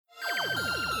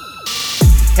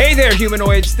Hey there,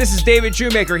 humanoids. This is David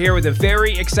Shoemaker here with a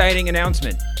very exciting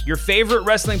announcement. Your favorite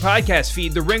wrestling podcast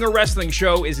feed, The Ringer Wrestling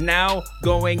Show, is now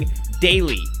going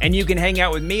daily. And you can hang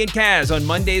out with me and Kaz on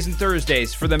Mondays and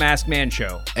Thursdays for The Masked Man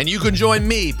Show. And you can join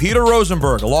me, Peter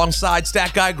Rosenberg, alongside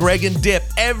Stat Guy Greg and Dip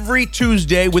every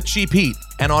Tuesday with Cheap Heat.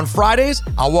 And on Fridays,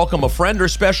 I'll welcome a friend or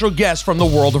special guest from the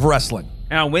world of wrestling.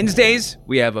 And on Wednesdays,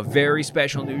 we have a very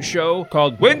special new show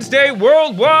called Wednesday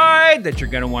Worldwide that you're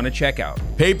going to want to check out.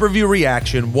 Pay-per-view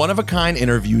reaction, one-of-a-kind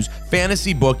interviews,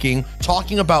 fantasy booking,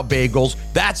 talking about bagels.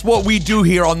 That's what we do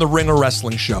here on The Ringer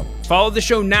Wrestling Show. Follow the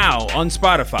show now on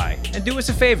Spotify and do us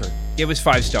a favor. Give us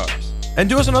 5 stars. And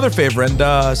do us another favor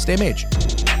and stay mage.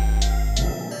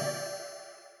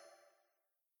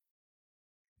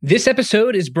 This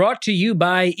episode is brought to you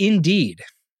by Indeed.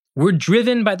 We're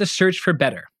driven by the search for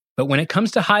better. But when it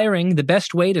comes to hiring, the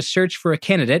best way to search for a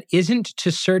candidate isn't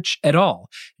to search at all.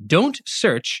 Don't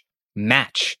search,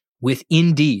 match with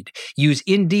Indeed. Use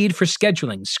Indeed for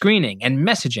scheduling, screening, and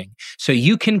messaging so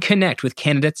you can connect with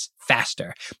candidates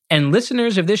faster. And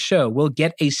listeners of this show will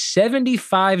get a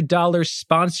 $75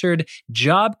 sponsored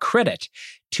job credit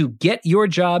to get your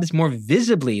jobs more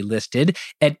visibly listed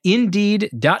at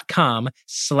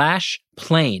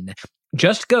Indeed.com/plane.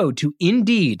 Just go to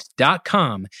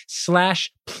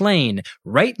Indeed.com/plane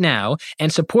right now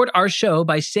and support our show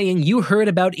by saying you heard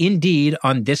about Indeed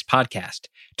on this podcast.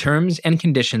 Terms and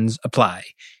conditions apply.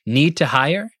 Need to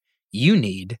hire? You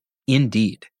need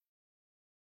Indeed.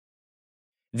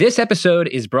 This episode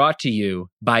is brought to you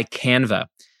by Canva.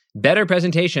 Better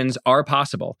presentations are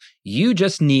possible. You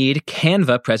just need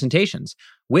Canva presentations.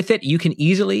 With it, you can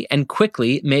easily and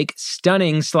quickly make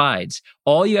stunning slides.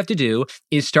 All you have to do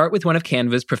is start with one of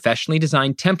Canva's professionally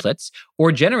designed templates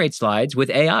or generate slides with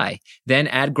AI. Then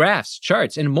add graphs,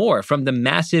 charts, and more from the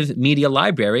massive media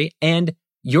library, and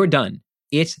you're done.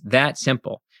 It's that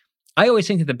simple. I always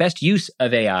think that the best use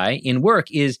of AI in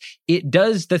work is it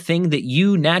does the thing that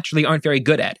you naturally aren't very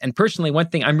good at. And personally, one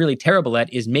thing I'm really terrible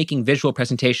at is making visual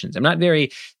presentations. I'm not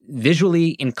very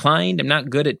visually inclined. I'm not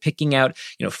good at picking out,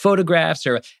 photographs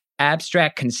or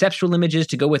abstract conceptual images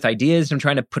to go with ideas I'm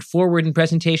trying to put forward in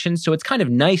presentations. So it's kind of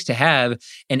nice to have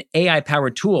an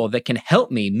AI-powered tool that can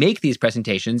help me make these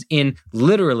presentations in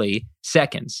literally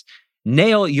seconds.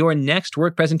 Nail your next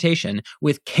work presentation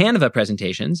with Canva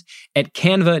presentations at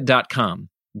canva.com,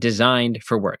 designed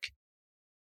for work.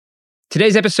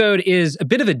 Today's episode is a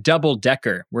bit of a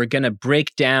double-decker. We're going to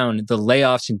break down the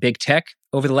layoffs in big tech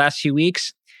over the last few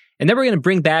weeks, and then we're going to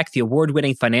bring back the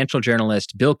award-winning financial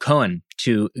journalist Bill Cohen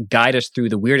to guide us through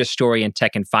the weirdest story in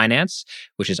tech and finance,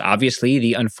 which is obviously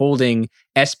the unfolding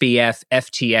SBF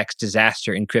FTX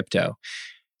disaster in crypto.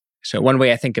 So one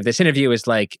way I think of this interview is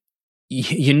like,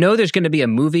 there's going to be a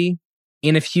movie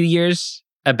in a few years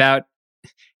about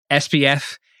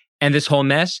SBF and this whole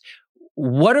mess.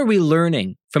 What are we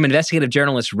learning from investigative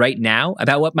journalists right now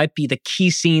about what might be the key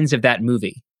scenes of that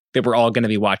movie that we're all going to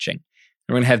be watching? And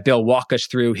we're going to have Bill walk us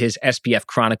through his SBF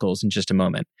chronicles in just a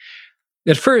moment.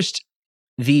 But first,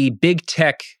 the big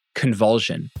tech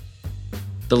convulsion.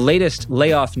 The latest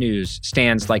layoff news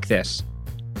stands like this.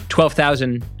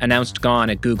 12,000 announced gone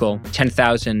at Google,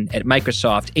 10,000 at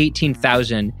Microsoft,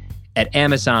 18,000 at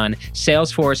Amazon.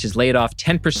 Salesforce has laid off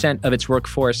 10% of its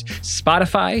workforce.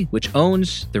 Spotify, which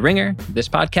owns The Ringer, this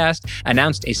podcast,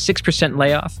 announced a 6%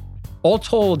 layoff. All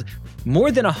told,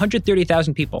 more than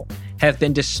 130,000 people have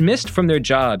been dismissed from their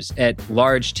jobs at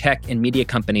large tech and media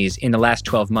companies in the last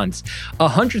 12 months.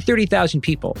 130,000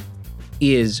 people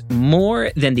is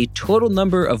more than the total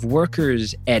number of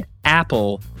workers at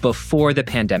Apple before the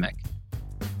pandemic.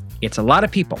 It's a lot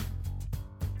of people.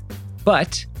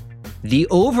 But the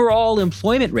overall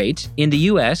employment rate in the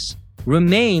US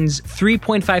remains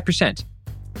 3.5%.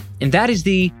 And that is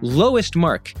the lowest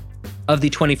mark of the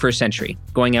 21st century,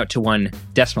 going out to one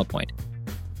decimal point.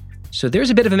 So there's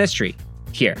a bit of a mystery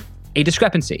here, a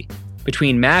discrepancy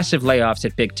between massive layoffs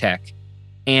at big tech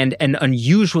and an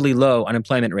unusually low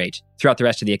unemployment rate throughout the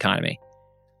rest of the economy.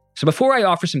 So before I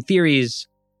offer some theories,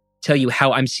 tell you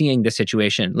how I'm seeing this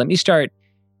situation, let me start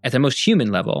at the most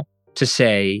human level to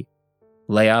say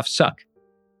layoffs suck.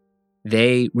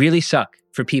 They really suck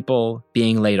for people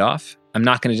being laid off. I'm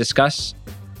not going to discuss,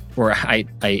 or I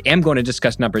am going to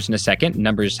discuss numbers in a second.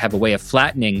 Numbers have a way of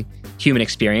flattening human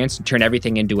experience and turn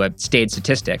everything into a staid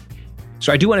statistic.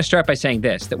 So I do want to start by saying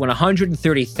this, that when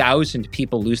 130,000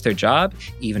 people lose their job,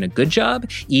 even a good job,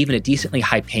 even a decently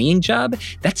high-paying job,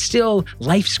 that's still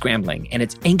life scrambling, and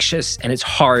it's anxious, and it's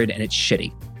hard, and it's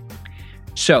shitty.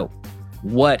 So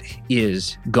what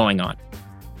is going on?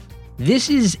 This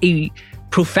is a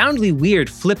profoundly weird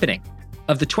flippening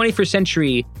of the 21st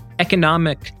century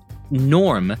economic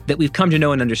norm that we've come to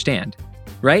know and understand,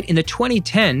 right? In the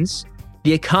 2010s,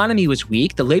 the economy was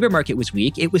weak, the labor market was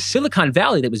weak, it was Silicon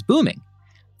Valley that was booming.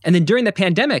 And then during the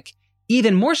pandemic,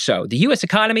 even more so, the US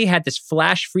economy had this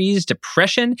flash freeze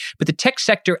depression, but the tech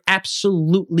sector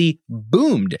absolutely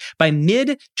boomed. By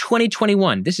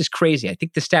mid-2021, this is crazy. I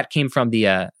think the stat came from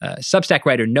the Substack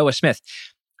writer Noah Smith.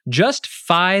 Just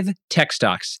 5 tech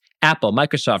stocks, Apple,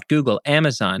 Microsoft, Google,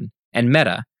 Amazon, and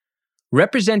Meta,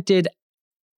 represented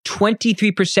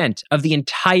 23% of the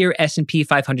entire S&P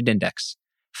 500 index.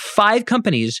 5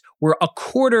 companies were a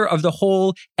quarter of the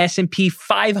whole S&P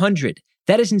 500.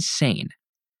 That is insane.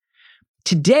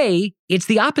 Today, it's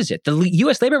the opposite. The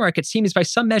US labor market seems by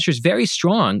some measures very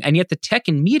strong, and yet the tech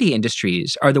and media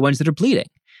industries are the ones that are bleeding.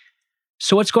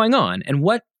 So what's going on? And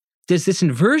what does this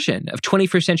inversion of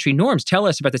 21st century norms tell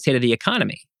us about the state of the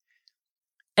economy?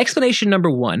 Explanation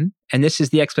number 1, and this is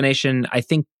the explanation I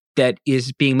think that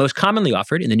is being most commonly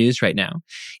offered in the news right now,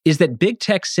 is that big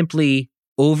tech simply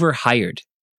overhired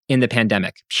in the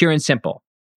pandemic, pure and simple.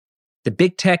 The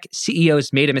big tech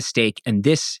CEOs made a mistake, and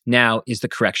this now is the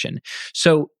correction.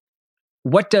 So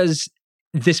what does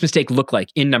this mistake look like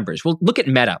in numbers? Well, look at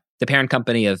Meta, the parent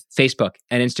company of Facebook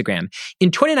and Instagram. In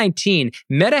 2019,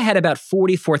 Meta had about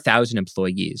 44,000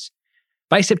 employees.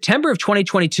 By September of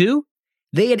 2022,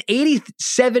 they had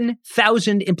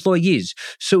 87,000 employees.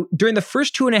 So during the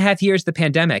first 2.5 years of the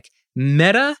pandemic,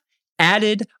 Meta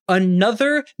added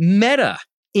another Meta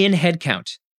in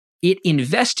headcount. It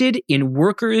invested in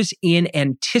workers in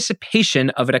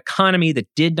anticipation of an economy that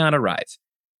did not arrive.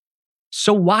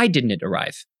 So why didn't it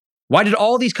arrive? Why did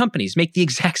all these companies make the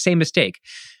exact same mistake?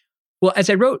 Well,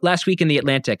 as I wrote last week in The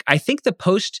Atlantic, I think the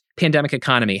post-pandemic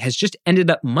economy has just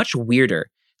ended up much weirder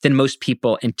than most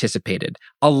people anticipated.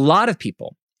 A lot of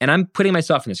people, and I'm putting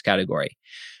myself in this category,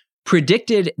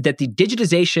 predicted that the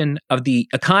digitization of the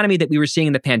economy that we were seeing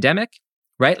in the pandemic,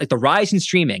 right? Like the rise in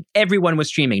streaming. Everyone was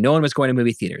streaming. No one was going to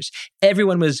movie theaters.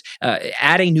 Everyone was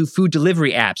adding new food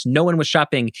delivery apps. No one was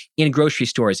shopping in grocery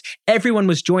stores. Everyone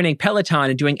was joining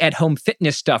Peloton and doing at-home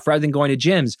fitness stuff rather than going to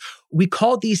gyms. We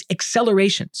called these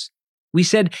accelerations. We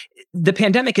said the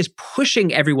pandemic is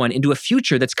pushing everyone into a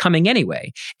future that's coming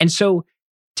anyway. And so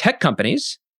tech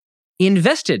companies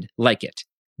invested like it.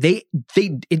 They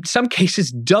in some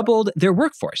cases doubled their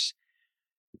workforce.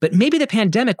 But maybe the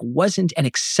pandemic wasn't an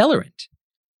accelerant.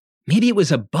 Maybe it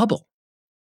was a bubble,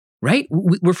 right?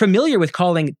 We're familiar with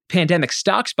calling pandemic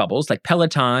stocks bubbles like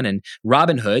Peloton and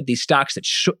Robinhood, these stocks that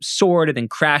soared and then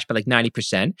crashed by like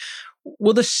 90%.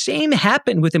 Well, the same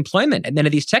happened with employment at many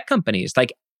of these tech companies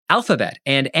like Alphabet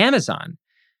and Amazon.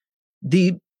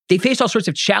 They faced all sorts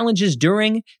of challenges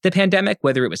during the pandemic,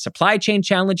 whether it was supply chain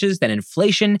challenges, then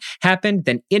inflation happened,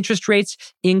 then interest rates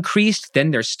increased, then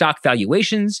their stock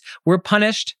valuations were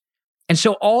punished. And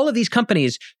so all of these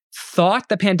companies thought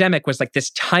the pandemic was like this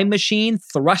time machine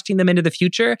thrusting them into the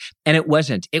future, and it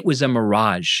wasn't. It was a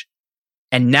mirage.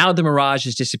 And now the mirage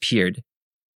has disappeared,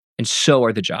 and so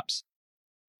are the jobs.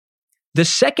 The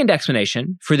second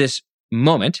explanation for this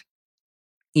moment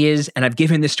is, and I've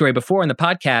given this story before in the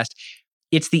podcast,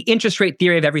 it's the interest rate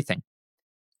theory of everything.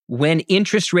 When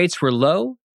interest rates were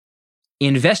low,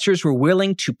 investors were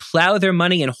willing to plow their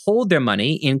money and hold their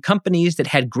money in companies that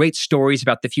had great stories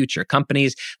about the future,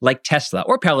 companies like Tesla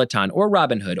or Peloton or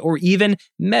Robinhood or even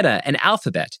Meta and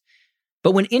Alphabet.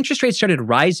 But when interest rates started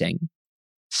rising,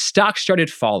 stocks started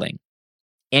falling.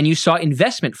 And you saw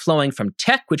investment flowing from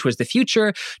tech, which was the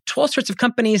future, to all sorts of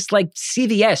companies like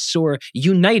CVS or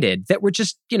United that were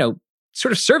just,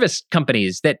 sort of service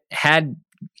companies that had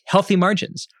healthy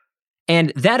margins.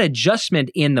 And that adjustment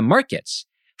in the markets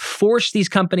forced these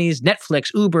companies, Netflix,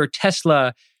 Uber,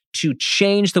 Tesla, to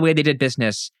change the way they did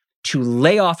business, to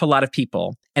lay off a lot of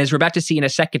people. And as we're about to see in a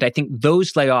second, I think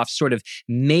those layoffs sort of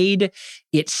made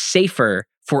it safer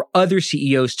for other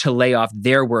CEOs to lay off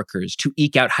their workers to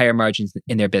eke out higher margins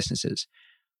in their businesses.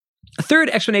 A third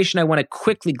explanation I want to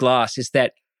quickly gloss is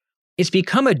that it's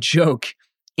become a joke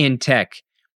in tech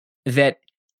that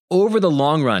over the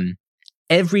long run,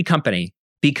 every company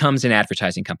becomes an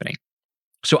advertising company.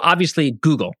 So obviously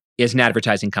Google is an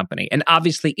advertising company, and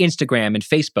obviously Instagram and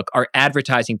Facebook are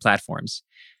advertising platforms.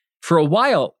 For a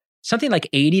while, something like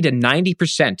 80 to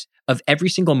 90% of every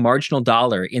single marginal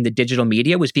dollar in the digital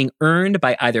media was being earned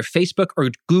by either Facebook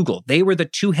or Google. They were the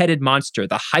two-headed monster,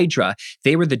 the Hydra.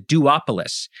 They were the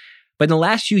duopolis. But in the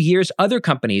last few years, other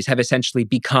companies have essentially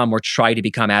become or tried to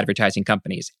become advertising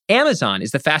companies. Amazon is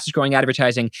the fastest growing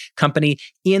advertising company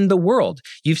in the world.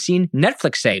 You've seen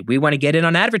Netflix say, we want to get in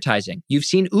on advertising. You've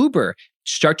seen Uber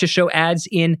start to show ads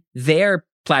in their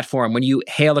platform when you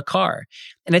hail a car.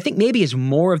 And I think maybe as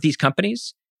more of these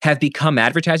companies have become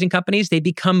advertising companies, they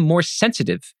become more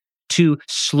sensitive to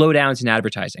slowdowns in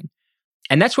advertising.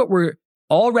 And that's what we're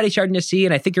already starting to see,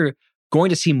 and I think you're going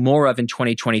to see more of in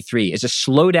 2023, is a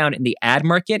slowdown in the ad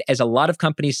market as a lot of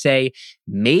companies say,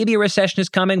 maybe a recession is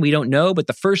coming, we don't know, but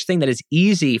the first thing that is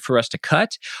easy for us to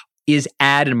cut is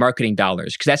ad and marketing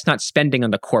dollars, because that's not spending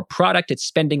on the core product, it's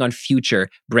spending on future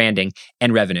branding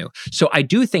and revenue. So I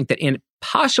do think that in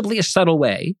possibly a subtle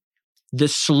way, the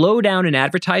slowdown in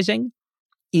advertising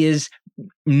is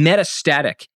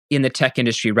metastatic in the tech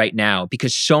industry right now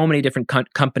because so many different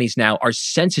companies now are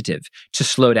sensitive to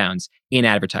slowdowns in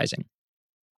advertising.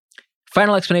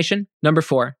 Final explanation, number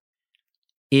 4,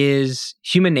 is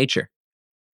human nature.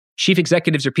 Chief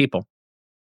executives are people.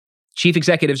 Chief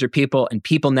executives are people, and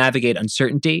people navigate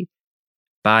uncertainty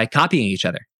by copying each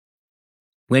other.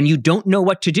 When you don't know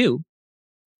what to do,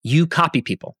 you copy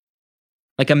people.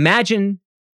 Like imagine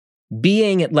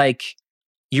being at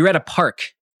you're at a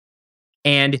park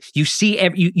and you see,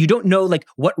 you don't know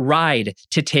what ride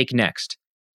to take next.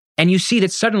 And you see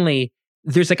that suddenly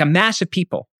there's a mass of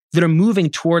people that are moving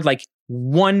toward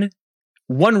one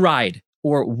ride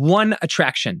or one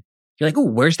attraction. You're like, oh,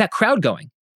 where's that crowd going?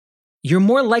 You're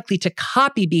more likely to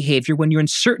copy behavior when you're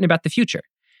uncertain about the future.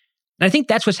 And I think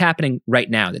that's what's happening right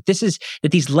now, that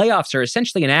these layoffs are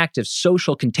essentially an act of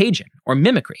social contagion or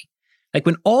mimicry. Like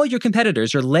when all your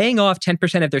competitors are laying off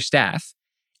 10% of their staff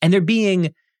and they're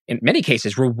being, in many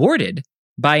cases, rewarded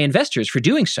by investors for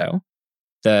doing so,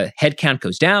 the headcount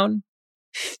goes down,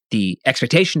 the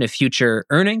expectation of future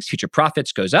earnings, future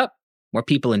profits goes up, more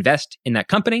people invest in that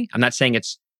company. I'm not saying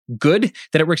it's good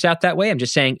that it works out that way. I'm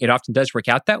just saying it often does work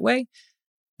out that way.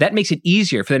 That makes it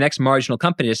easier for the next marginal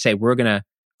company to say, we're going to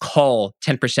call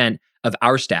 10% of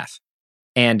our staff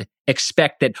and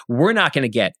expect that we're not going to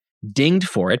get dinged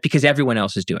for it because everyone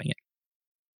else is doing it.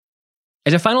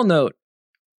 As a final note,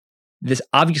 this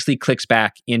obviously clicks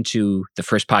back into the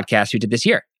first podcast we did this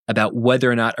year about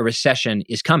whether or not a recession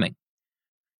is coming.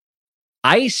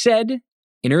 I said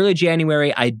in early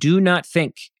January, I do not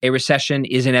think a recession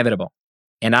is inevitable.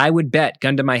 And I would bet,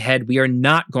 gun to my head, we are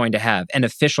not going to have an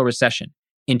official recession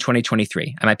in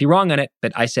 2023. I might be wrong on it,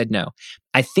 but I said no.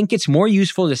 I think it's more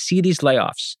useful to see these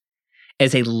layoffs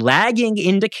as a lagging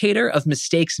indicator of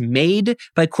mistakes made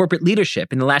by corporate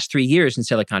leadership in the last 3 years in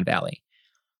Silicon Valley,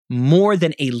 more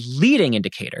than a leading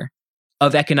indicator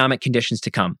of economic conditions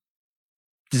to come.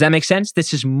 Does that make sense?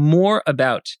 This is more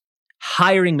about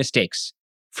hiring mistakes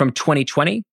from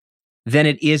 2020 than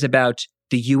it is about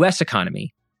the US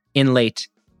economy in late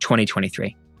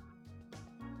 2023.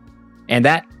 And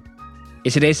that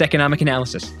is today's economic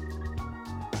analysis.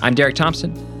 I'm Derek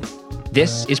Thompson.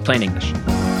 This is Plain English.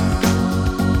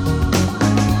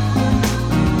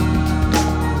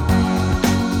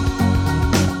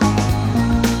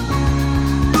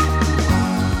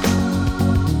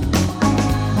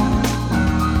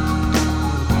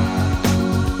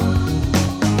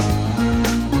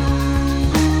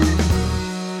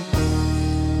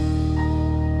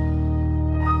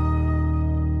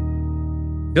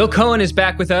 Bill Cohen is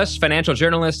back with us, financial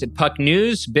journalist at Puck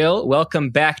News. Bill, welcome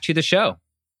back to the show.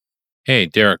 Hey,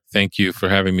 Derek, thank you for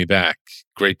having me back.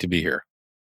 Great to be here.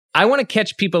 I want to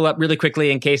catch people up really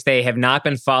quickly in case they have not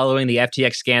been following the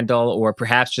FTX scandal or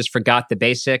perhaps just forgot the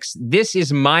basics. This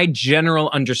is my general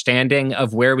understanding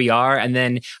of where we are, and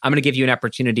then I'm going to give you an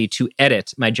opportunity to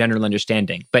edit my general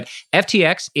understanding. But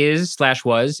FTX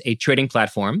was a trading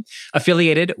platform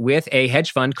affiliated with a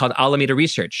hedge fund called Alameda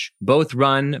Research, both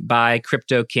run by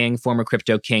former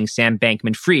crypto king Sam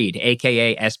Bankman-Fried,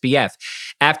 aka SBF.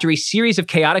 After a series of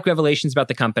chaotic revelations about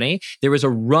the company, there was a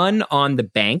run on the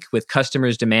bank with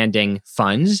customers demanding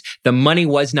funds. The money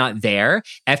was not there.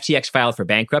 FTX filed for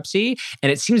bankruptcy,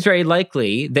 and it seems very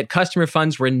likely that customer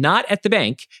funds were not at the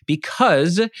bank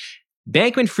because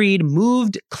Bankman-Fried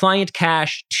moved client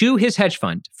cash to his hedge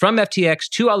fund from FTX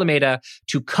to Alameda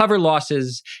to cover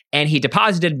losses, and he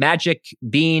deposited Magic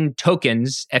Bean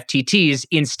tokens, FTTs,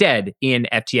 instead in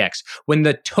FTX. When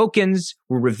the tokens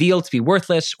were revealed to be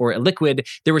worthless or illiquid,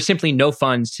 there were simply no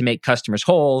funds to make customers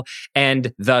whole,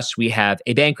 and thus we have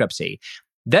a bankruptcy.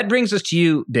 That brings us to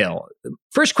you, Bill.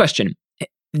 First question.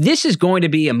 This is going to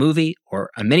be a movie or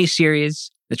a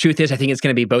miniseries. The truth is, I think it's going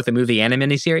to be both a movie and a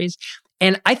miniseries.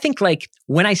 And I think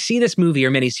when I see this movie or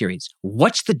miniseries,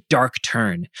 what's the dark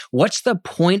turn? What's the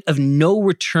point of no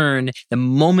return, the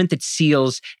moment that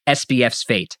seals SBF's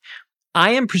fate?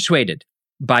 I am persuaded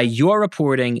by your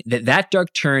reporting that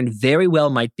dark turn very well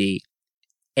might be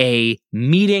a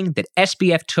meeting that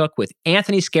SBF took with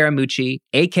Anthony Scaramucci,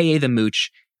 aka the Mooch,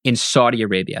 in Saudi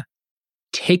Arabia.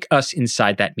 Take us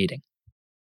inside that meeting.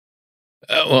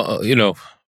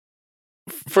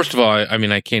 First of all, I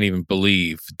mean, I can't even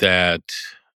believe that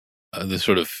the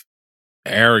sort of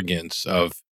arrogance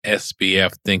of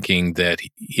SBF thinking that,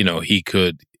 he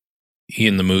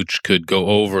and the mooch could go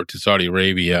over to Saudi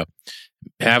Arabia,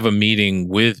 have a meeting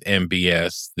with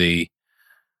MBS, the,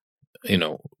 you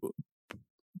know,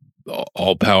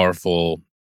 all-powerful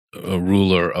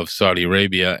ruler of Saudi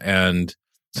Arabia, and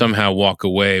somehow walk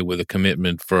away with a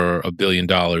commitment for $1 billion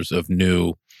of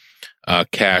new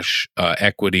cash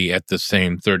equity at the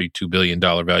same $32 billion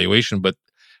valuation. But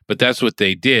that's what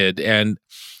they did. And,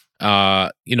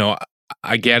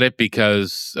 I get it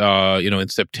because, in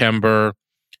September,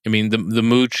 I mean, the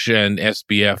Mooch and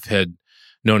SBF had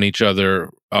known each other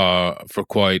for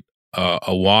quite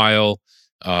a while.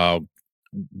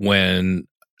 When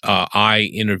I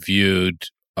interviewed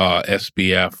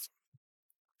SBF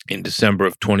in December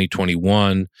of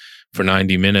 2021 for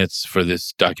 90 minutes for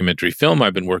this documentary film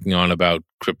I've been working on about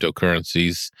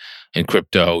cryptocurrencies and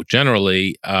crypto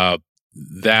generally,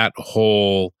 that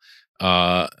whole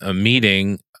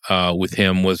meeting with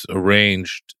him was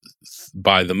arranged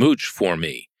by the Mooch for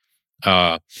me.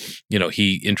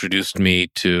 He introduced me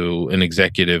to an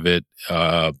executive at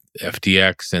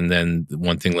FTX, and then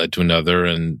one thing led to another,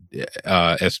 and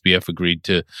SBF agreed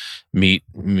to meet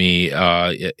me,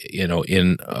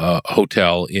 in a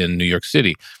hotel in New York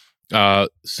City.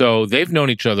 So they've known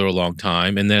each other a long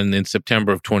time. And then in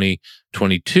September of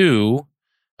 2022,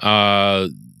 the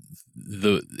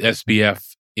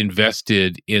SBF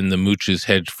invested in the Mooch's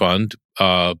hedge fund,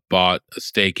 bought a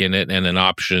stake in it and an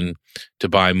option to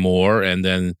buy more. And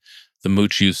then the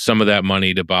Mooch used some of that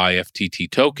money to buy FTT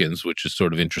tokens, which is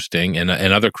sort of interesting, and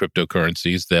other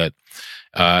cryptocurrencies that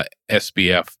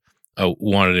SBF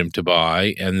wanted him to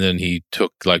buy. And then he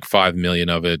took like 5 million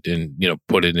of it and,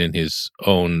 put it in his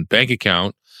own bank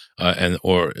account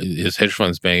or his hedge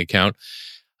fund's bank account.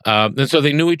 And so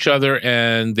they knew each other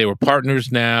and they were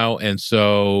partners now. And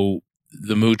so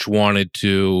the Mooch wanted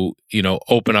to,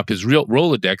 open up his real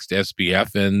Rolodex to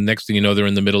SBF. And next thing you know, they're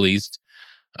in the Middle East,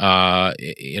 in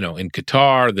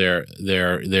Qatar.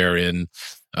 They're in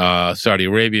Saudi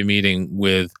Arabia meeting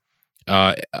with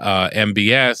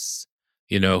MBS,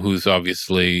 who's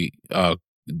obviously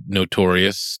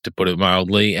notorious, to put it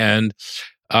mildly. And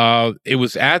it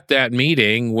was at that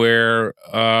meeting where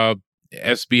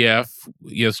SBF,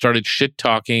 started shit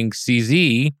talking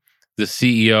CZ, the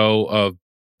CEO of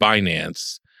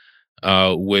Binance,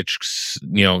 which,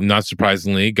 not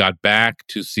surprisingly, got back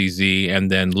to CZ and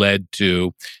then led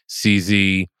to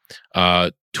CZ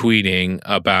tweeting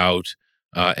about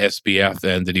SBF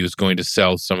and that he was going to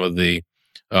sell some of the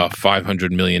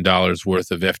 $500 million worth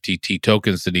of FTT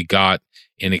tokens that he got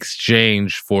in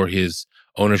exchange for his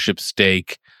ownership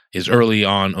stake, his early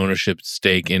on ownership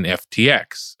stake in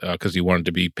FTX, because he wanted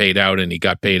to be paid out, and he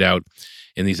got paid out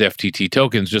in these FTT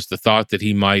tokens. Just the thought that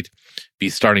he might be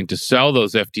starting to sell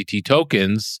those FTT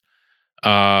tokens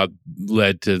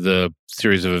led to the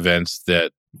series of events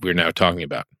that we're now talking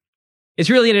about. It's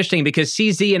really interesting because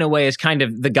CZ, in a way, is kind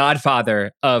of the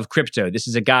godfather of crypto. This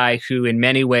is a guy who, in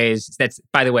many ways, that's,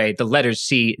 by the way, the letters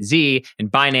CZ, and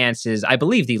Binance is, I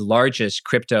believe, the largest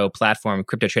crypto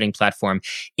trading platform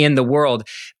in the world.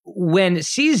 When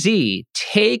CZ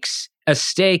takes a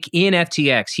stake in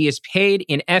FTX, he is paid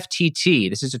in FTT.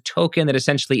 This is a token that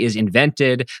essentially is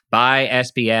invented by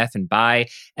SBF and by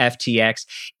FTX.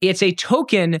 It's a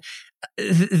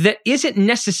that isn't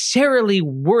necessarily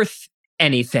worth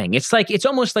anything. It's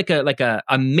almost like a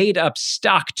made up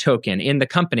stock token in the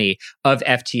company of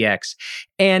FTX.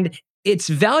 And its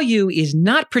value is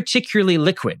not particularly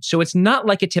liquid. So it's not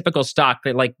like a typical stock,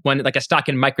 like a stock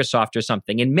in Microsoft or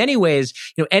something. In many ways,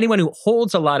 anyone who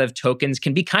holds a lot of tokens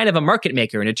can be kind of a market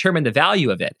maker and determine the value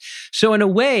of it. So in a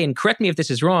way, and correct me if this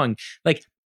is wrong, like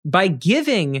by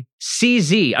giving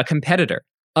CZ, a competitor,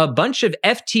 a bunch of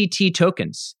FTT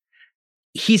tokens,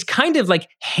 he's kind of like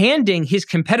handing his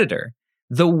competitor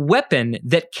the weapon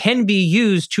that can be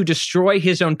used to destroy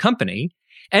his own company,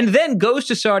 and then goes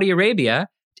to Saudi Arabia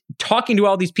talking to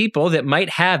all these people that might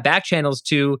have back channels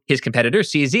to his competitor,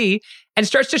 CZ, and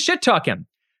starts to shit talk him.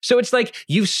 So it's like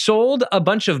you've sold a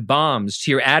bunch of bombs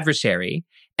to your adversary,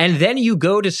 and then you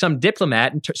go to some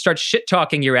diplomat and start shit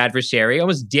talking your adversary,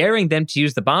 almost daring them to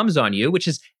use the bombs on you, which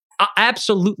is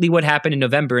absolutely what happened in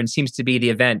November and seems to be the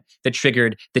event that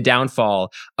triggered the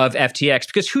downfall of FTX,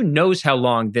 because who knows how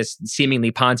long this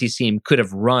seemingly Ponzi scheme could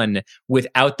have run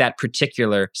without that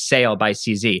particular sale by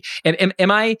CZ. Am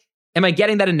I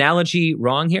getting that analogy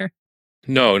wrong here?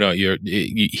 No,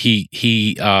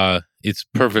 it's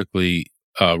perfectly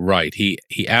right.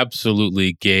 He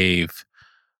absolutely gave,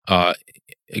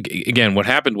 again, what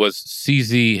happened was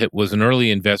CZ was an early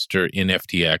investor in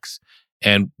FTX.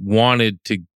 and wanted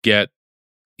to get,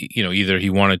 either he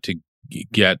wanted to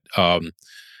get the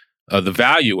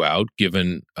value out,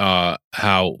 given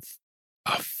how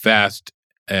fast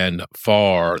and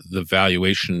far the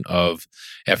valuation of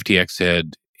FTX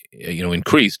had,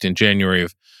 increased in January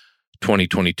of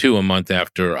 2022, a month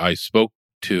after I spoke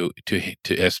to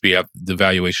SBF. The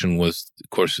valuation was, of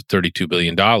course, $32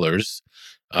 billion.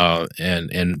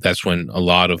 And that's when a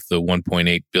lot of the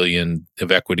 $1.8 billion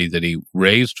of equity that he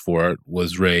raised for it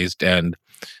was raised at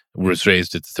the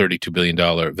 $32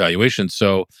 billion valuation.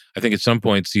 So I think at some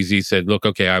point CZ said, look,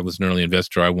 okay, I was an early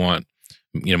investor. I want,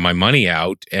 my money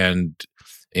out. And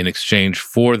in exchange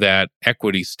for that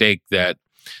equity stake that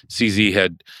CZ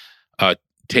had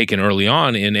taken early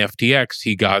on in FTX,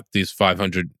 he got these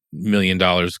 $500 million,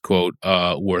 quote,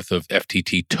 worth of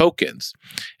FTT tokens.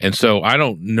 And so I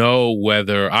don't know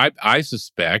whether, I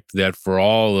suspect that for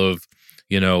all of,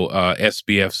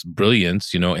 SBF's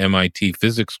brilliance, MIT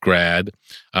physics grad,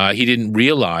 he didn't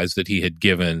realize that he had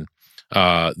given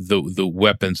the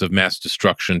weapons of mass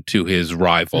destruction to his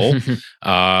rival,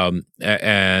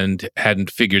 and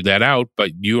hadn't figured that out.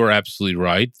 But you are absolutely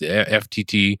right. The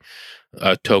FTT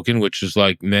token, which is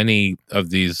like many of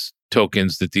these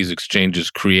tokens that these exchanges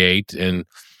create, and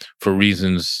for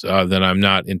reasons that I'm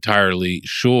not entirely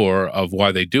sure of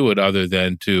why they do it, other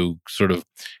than to sort of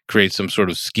create some sort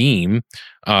of scheme,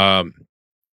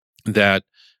 that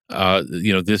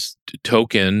this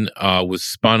token was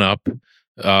spun up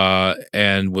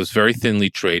and was very thinly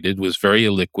traded, was very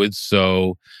illiquid.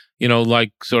 So, I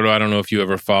don't know if you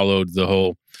ever followed the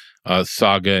whole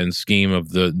saga and scheme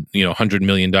of the $100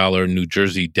 million New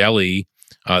Jersey deli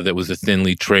that was a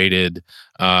thinly traded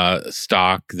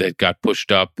stock that got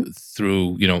pushed up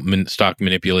through stock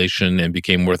manipulation and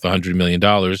became worth $100 million,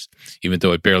 even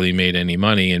though it barely made any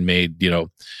money and made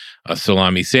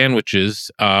salami sandwiches.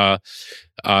 The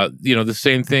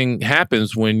same thing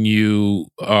happens when you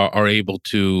are able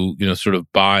to sort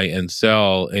of buy and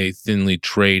sell a thinly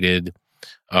traded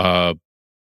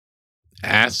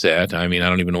asset. I mean, I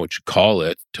don't even know what you call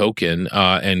it, token,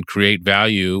 and create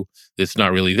value that's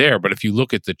not really there. But if you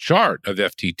look at the chart of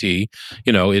FTT,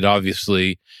 it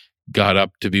obviously got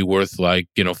up to be worth like,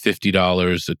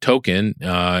 $50 a token.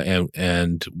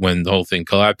 And when the whole thing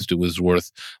collapsed, it was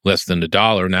worth less than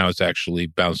 $1. Now it's actually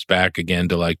bounced back again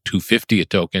to like $2.50 a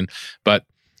token. But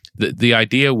the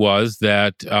idea was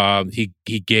that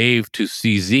he gave to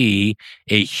CZ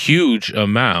a huge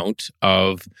amount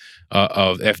of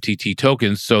FTT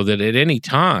tokens, so that at any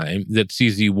time that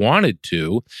CZ wanted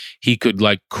to, he could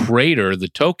like crater the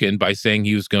token by saying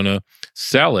he was going to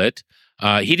sell it.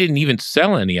 He didn't even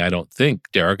sell any, I don't think,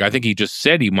 Derek. I think he just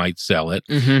said he might sell it.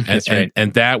 That's right.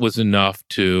 And that was enough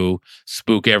to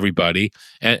spook everybody.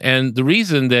 And the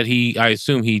reason that I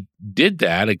assume he did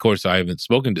that, of course, I haven't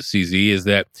spoken to CZ, is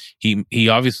that he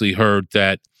obviously heard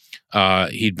that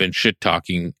he'd been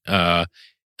shit-talking,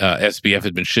 SBF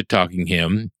had been shit-talking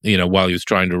him, while he was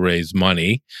trying to raise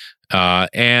money.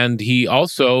 And he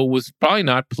also was probably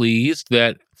not pleased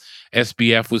that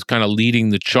SBF was kind of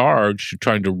leading the charge,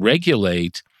 trying to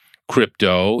regulate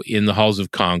crypto in the halls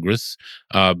of Congress,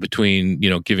 between,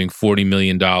 giving $40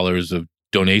 million of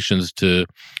donations to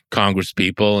Congress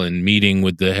people and meeting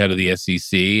with the head of the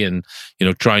SEC and,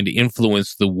 trying to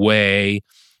influence the way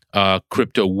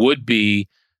crypto would be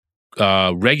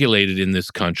regulated in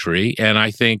this country. And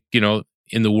I think,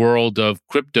 in the world of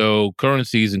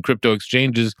cryptocurrencies and crypto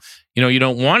exchanges, you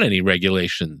don't want any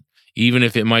regulation, even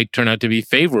if it might turn out to be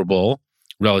favorable,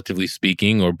 relatively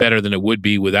speaking, or better than it would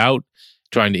be without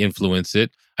trying to influence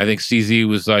it. I think CZ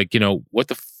was like, what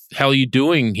the hell are you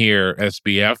doing here,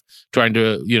 SBF? Trying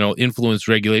to, influence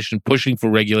regulation, pushing for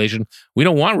regulation. We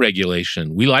don't want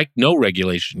regulation. We like no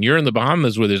regulation. You're in the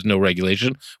Bahamas where there's no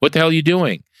regulation. What the hell are you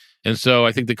doing? And so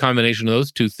I think the combination of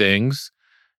those two things,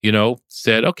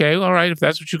 said, okay, all right, if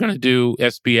that's what you're going to do,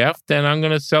 SBF, then I'm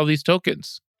going to sell these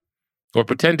tokens or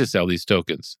pretend to sell these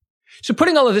tokens. So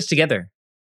putting all of this together,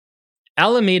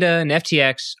 Alameda and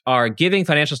FTX are giving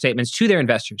financial statements to their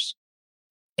investors.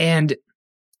 And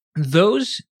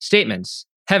those statements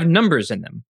have numbers in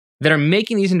them that are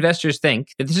making these investors think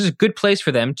that this is a good place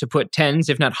for them to put tens,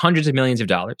 if not hundreds of millions of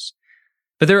dollars.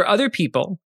 But there are other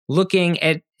people looking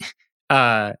at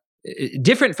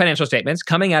different financial statements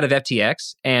coming out of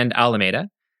FTX and Alameda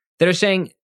that are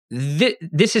saying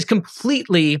this is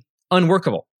completely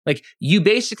unworkable. Like, you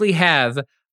basically have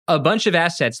a bunch of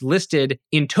assets listed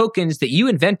in tokens that you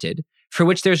invented, for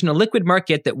which there's an illiquid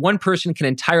market that one person can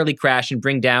entirely crash and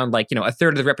bring down a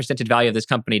third of the represented value of this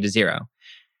company to zero.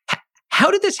 How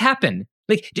did this happen?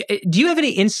 Like, do you have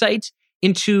any insight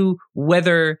into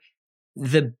whether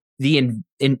the in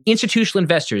institutional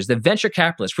investors, the venture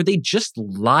capitalists, were they just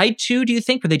lied to, do you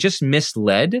think? Were they just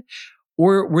misled?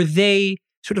 Or were they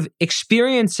sort of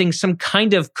experiencing some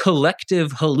kind of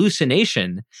collective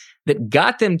hallucination that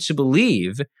got them to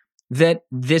believe that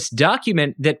this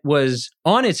document that was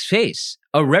on its face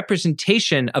a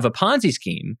representation of a Ponzi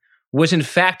scheme was in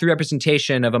fact the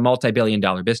representation of a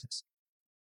multi-billion-dollar business?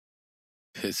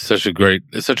 It's such a great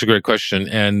question.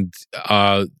 And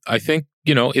I think,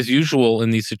 as usual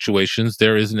in these situations,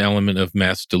 there is an element of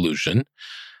mass delusion.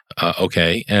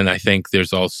 Okay. And I think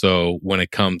there's also, when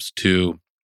it comes to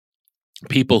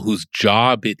people whose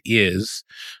job it is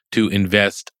to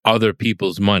invest other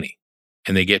people's money,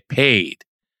 and they get paid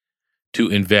to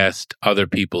invest other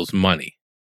people's money,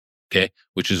 okay,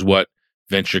 which is what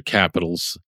venture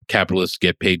capitalists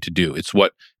get paid to do. It's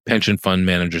what pension fund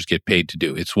managers get paid to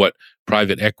do. It's what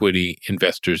private equity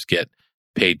investors get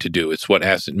paid to do. It's what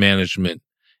asset management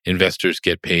investors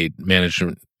get paid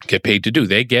to do.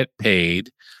 They get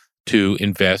paid to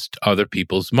invest other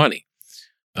people's money,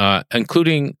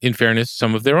 including, in fairness,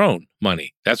 some of their own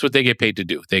money. That's what they get paid to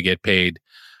do. They get paid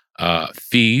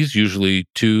fees, usually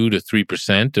 2 to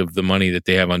 3% of the money that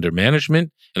they have under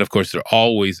management. And of course, they're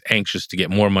always anxious to get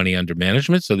more money under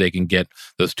management so they can get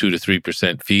those 2 to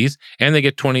 3% fees. And they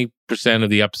get 20% of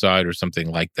the upside or something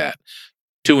like that.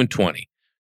 2 and 20,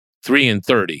 3 and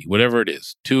 30, whatever it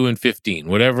is, 2 and 15,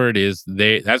 whatever it is,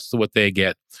 that's what they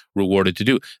get rewarded to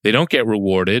do. They don't get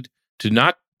rewarded to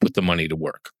not put the money to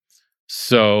work.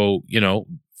 So,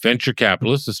 venture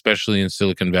capitalists, especially in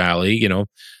Silicon Valley,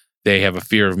 they have a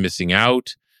fear of missing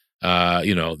out.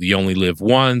 You only live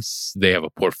once. They have a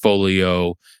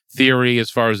portfolio theory as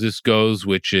far as this goes,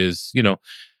 which is,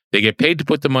 they get paid to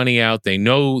put the money out. They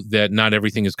know that not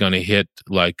everything is going to hit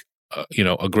like,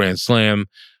 a grand slam,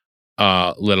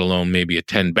 let alone maybe a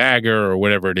 10 bagger or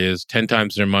whatever it is, 10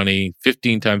 times their money,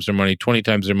 15 times their money, 20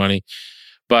 times their money.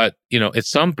 But, at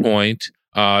some point,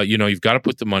 you've got to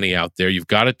put the money out there. You've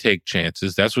got to take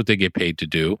chances. That's what they get paid to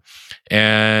do.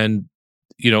 And,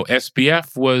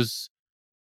 SBF was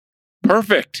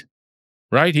perfect,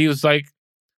 right? He was like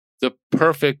the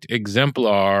perfect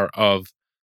exemplar of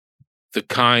the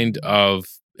kind of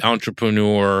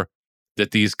entrepreneur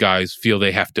that these guys feel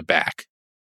they have to back.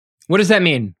 What does that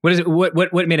mean?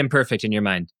 What made him perfect in your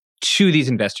mind to these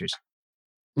investors?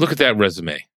 Look at that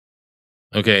resume.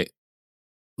 Okay,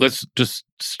 let's just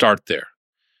start there.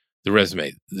 The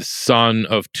resume, the son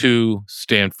of 2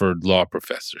 Stanford law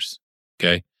professors.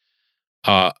 Okay,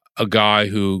 a guy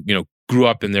who grew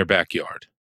up in their backyard,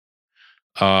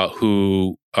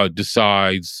 who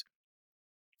decides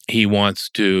he wants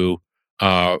to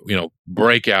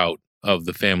break out of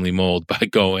the family mold by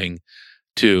going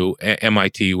to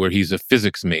MIT, where he's a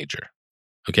physics major.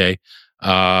 Okay,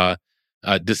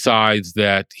 decides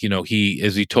that he,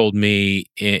 as he told me,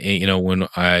 when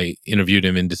I interviewed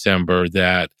him in December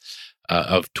that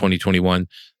of 2021,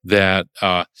 that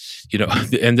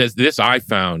and this I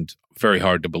found very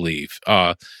hard to believe,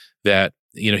 that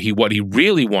what he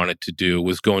really wanted to do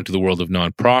was go into the world of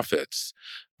nonprofits,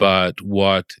 but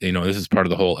this is part of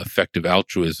the whole effective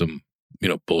altruism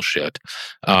bullshit,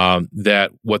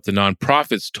 that what the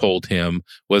nonprofits told him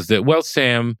was that, well,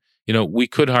 Sam, we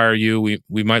could hire you.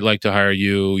 We might like to hire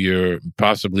you. You're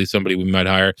possibly somebody we might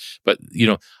hire. But,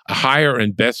 a higher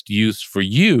and best use for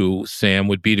you, Sam,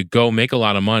 would be to go make a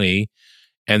lot of money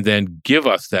and then give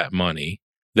us that money.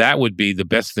 That would be the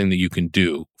best thing that you can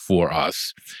do for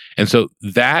us. And so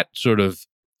that sort of,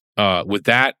 with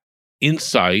that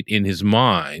insight in his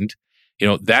mind,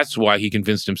 that's why he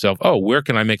convinced himself, oh, where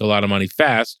can I make a lot of money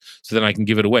fast so that I can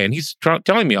give it away? And he's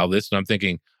telling me all this, and I'm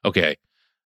thinking, okay,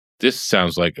 this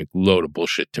sounds like a load of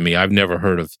bullshit to me. I've never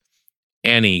heard of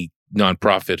any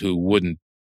nonprofit who wouldn't,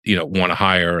 want to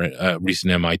hire a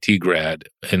recent MIT grad,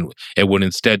 and it would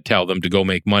instead tell them to go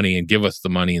make money and give us the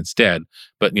money instead.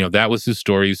 But, that was his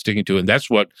story he was sticking to. And that's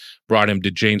what brought him to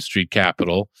Jane Street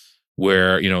Capital,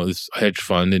 where, this hedge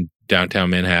fund in downtown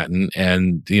Manhattan.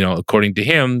 And, according to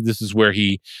him, this is where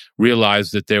he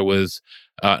realized that there was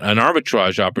an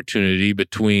arbitrage opportunity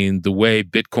between the way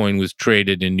Bitcoin was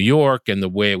traded in New York and the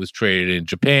way it was traded in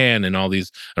Japan and all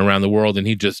these around the world. And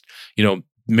he just,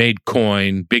 made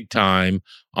coin big time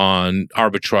on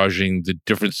arbitraging the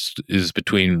differences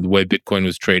between the way Bitcoin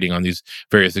was trading on these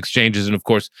various exchanges. And of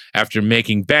course, after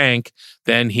making bank,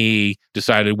 then he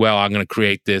decided, well, I'm going to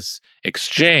create this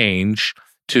exchange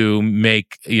to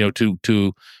make,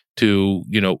 to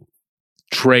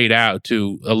trade out,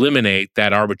 to eliminate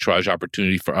that arbitrage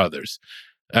opportunity for others.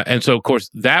 And so, of course,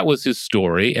 that was his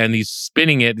story. And he's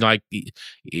spinning it like,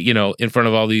 in front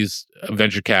of all these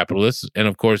venture capitalists. And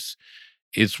of course,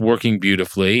 it's working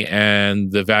beautifully,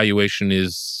 and the valuation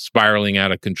is spiraling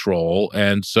out of control.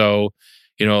 And so,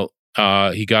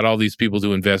 he got all these people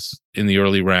to invest in the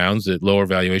early rounds at lower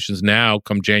valuations. Now,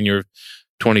 come January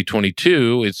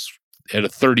 2022, it's at a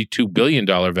 $32 billion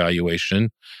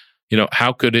valuation.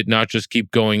 How could it not just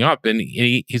keep going up? And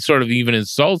he sort of even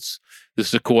insults the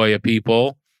Sequoia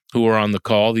people who are on the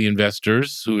call, the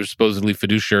investors who are supposedly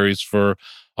fiduciaries for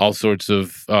all sorts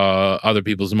of other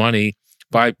people's money,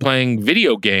 by playing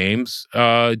video games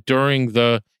during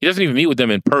he doesn't even meet with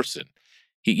them in person.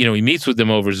 He meets with them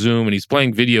over Zoom, and he's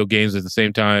playing video games at the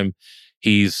same time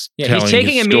he's telling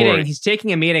his story. He's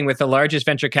taking a meeting with the largest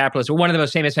venture capitalist, one of the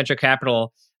most famous venture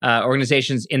capital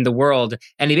organizations in the world,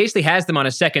 and he basically has them on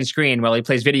a second screen while he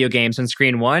plays video games on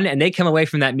screen one, and they come away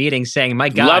from that meeting saying, my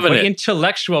God, what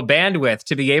intellectual bandwidth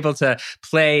to be able to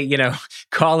play,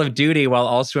 Call of Duty while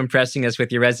also impressing us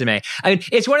with your resume. I mean,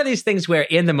 it's one of these things where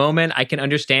in the moment, I can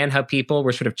understand how people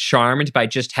were sort of charmed by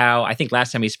just how, I think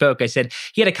last time we spoke, I said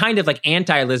he had a kind of like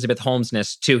anti-Elizabeth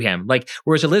Holmesness to him. Like,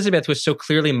 whereas Elizabeth was so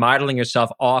clearly modeling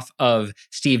herself off of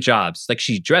Steve Jobs. Like,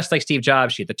 she dressed like Steve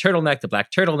Jobs, she had the turtleneck, the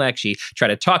black turtleneck, she tried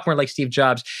to talk more like Steve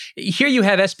Jobs. Here you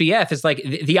have SBF is like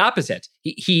the opposite.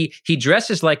 He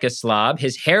dresses like a slob.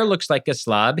 His hair looks like a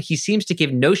slob. He seems to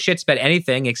give no shits about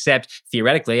anything except,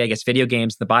 theoretically, I guess, video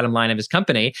games, the bottom line of his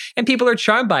company. And people are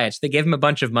charmed by it. So they give him a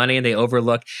bunch of money and they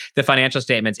overlook the financial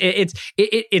statements.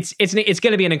 It's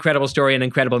going to be an incredible story, an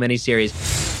incredible miniseries.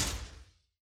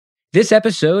 This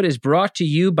episode is brought to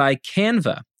you by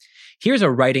Canva. Here's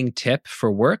a writing tip for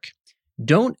work.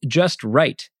 Don't just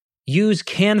write. Use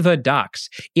Canva Docs.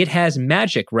 It has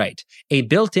Magic Write, a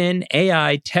built-in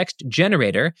AI text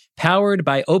generator powered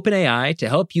by OpenAI to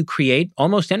help you create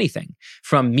almost anything,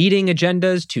 from meeting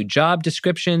agendas to job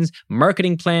descriptions,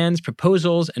 marketing plans,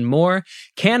 proposals, and more.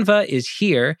 Canva is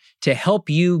here to help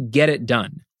you get it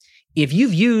done. If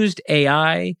you've used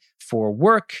AI for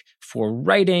work, for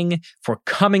writing, for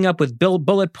coming up with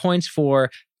bullet points for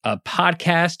a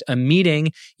podcast, a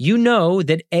meeting, you know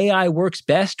that AI works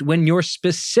best when you're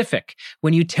specific,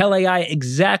 when you tell AI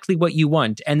exactly what you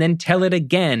want and then tell it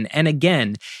again and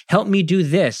again. Help me do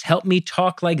this. Help me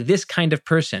talk like this kind of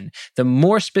person. The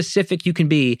more specific you can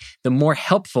be, the more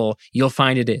helpful you'll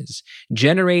find it is.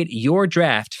 Generate your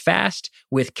draft fast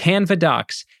with Canva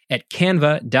Docs at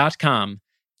canva.com,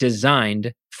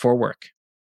 designed for work.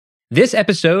 This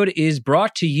episode is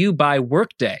brought to you by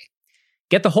Workday.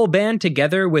 Get the whole band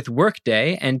together with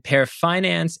Workday and pair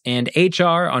finance and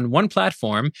HR on one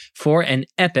platform for an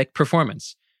epic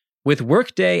performance. With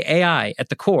Workday AI at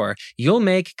the core, you'll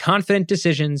make confident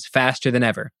decisions faster than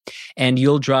ever. And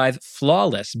you'll drive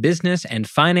flawless business and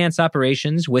finance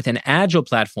operations with an agile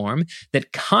platform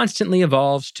that constantly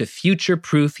evolves to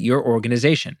future-proof your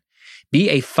organization. Be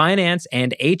a finance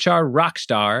and HR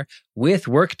rockstar with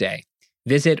Workday.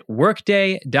 Visit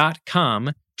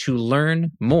workday.com to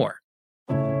learn more.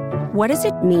 What does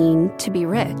it mean to be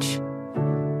rich?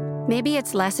 Maybe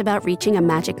it's less about reaching a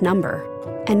magic number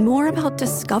and more about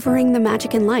discovering the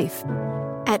magic in life.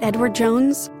 At Edward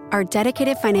Jones, our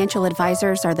dedicated financial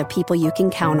advisors are the people you can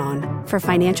count on for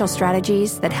financial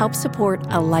strategies that help support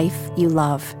a life you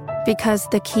love. Because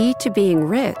the key to being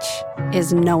rich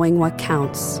is knowing what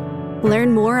counts.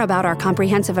 Learn more about our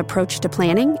comprehensive approach to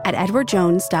planning at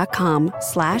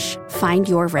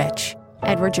edwardjones.com/findyourrich.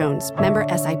 Edward Jones, member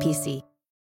SIPC.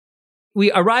 We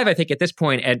arrive, I think, at this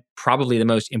point at probably the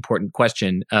most important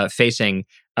question facing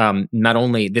not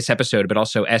only this episode, but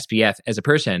also SBF as a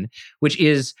person, which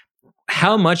is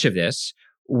how much of this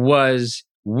was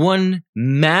one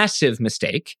massive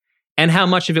mistake and how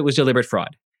much of it was deliberate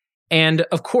fraud. And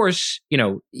of course,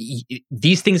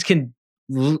 these things can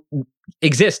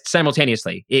exist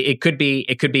simultaneously. It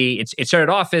started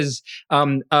off as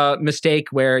a mistake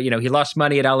where, he lost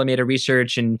money at Alameda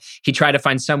Research and he tried to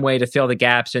find some way to fill the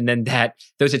gaps. And then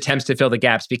those attempts to fill the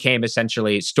gaps became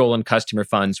essentially stolen customer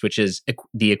funds, which is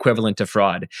the equivalent of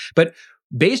fraud. But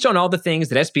based on all the things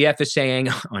that SBF is saying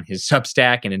on his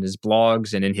Substack and in his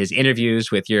blogs and in his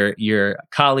interviews with your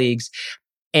colleagues,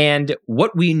 and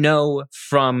what we know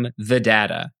from the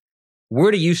data,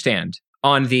 where do you stand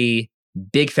on the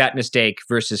big fat mistake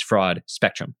versus fraud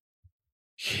spectrum?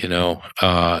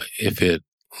 If it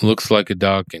looks like a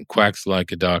duck and quacks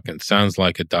like a duck and sounds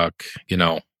like a duck,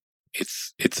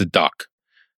 it's a duck.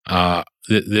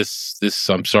 This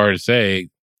I'm sorry to say,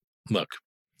 look,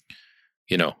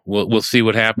 we'll see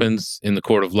what happens in the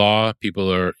court of law.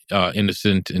 People are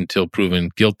innocent until proven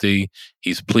guilty.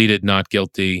 He's pleaded not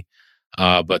guilty,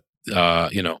 but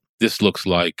this looks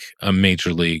like a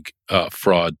major league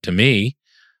fraud to me.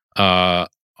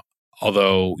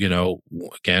 Although,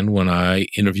 again, when I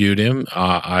interviewed him,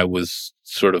 I was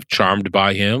sort of charmed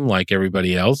by him like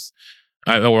everybody else.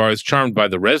 I was charmed by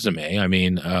the resume. I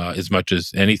mean, as much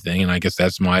as anything, and I guess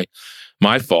that's my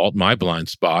fault, my blind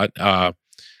spot.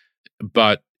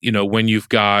 But when you've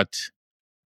got,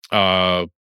 at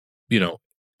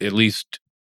least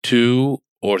 2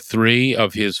 or 3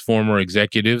 of his former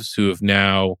executives who have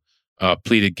now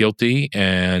pleaded guilty,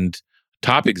 and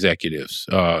top executives,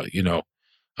 who've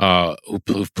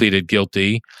pleaded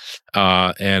guilty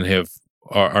and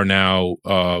are now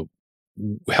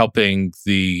helping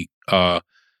the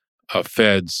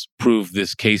feds prove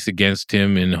this case against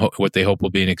him in what they hope will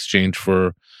be in exchange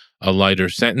for a lighter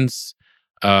sentence.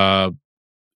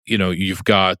 You've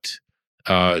got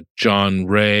John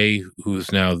Ray,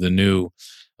 who's now the new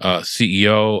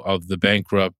CEO of the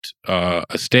bankrupt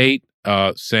estate,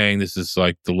 saying this is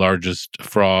like the largest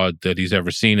fraud that he's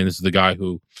ever seen, and this is the guy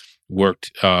who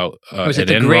worked was it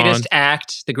at Enron.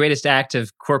 the greatest act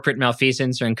of corporate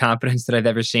malfeasance or incompetence that I've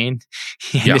ever seen?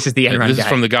 Yeah. This is the Enron This guy. is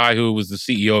from the guy who was the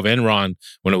CEO of Enron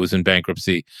when it was in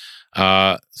bankruptcy.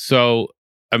 So,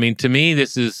 I mean, to me,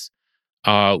 this is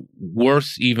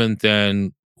worse even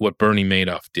than what Bernie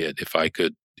Madoff did, if I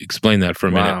could explain that for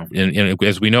a Wow. minute. And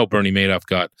as we know, Bernie Madoff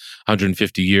got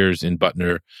 150 years in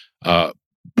Butner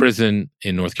prison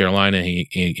in North Carolina,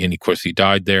 and of course he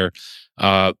died there.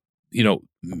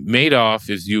 Madoff,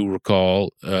 as you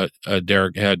recall,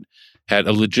 Derek, had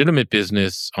a legitimate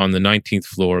business on the 19th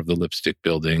floor of the Lipstick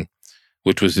Building,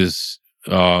 which was his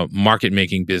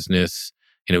market-making business.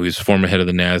 He was former head of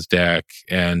the NASDAQ,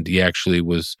 and he actually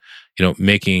was,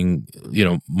 making,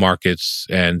 markets,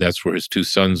 and that's where his 2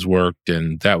 sons worked,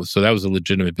 and that was a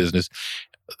legitimate business,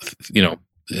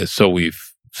 so we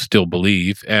still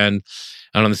believe. And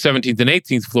on the 17th and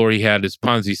 18th floor, he had his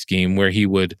Ponzi scheme where he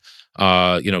would,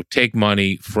 take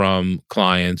money from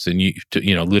clients and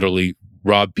literally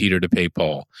rob Peter to pay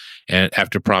Paul, and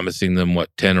after promising them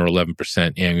 10 or 11%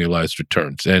 annualized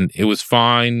returns. And it was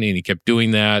fine, and he kept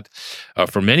doing that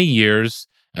for many years.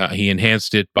 He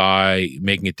enhanced it by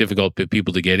making it difficult for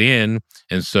people to get in,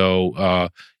 and so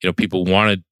people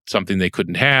wanted something they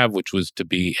couldn't have, which was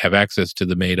to have access to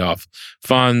the Madoff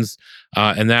funds,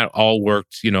 and that all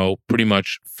worked, pretty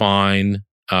much fine,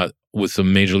 with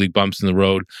some major league bumps in the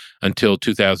road until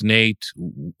 2008,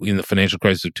 in the financial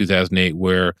crisis of 2008,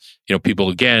 where people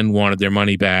again wanted their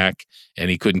money back, and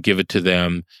he couldn't give it to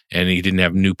them, and he didn't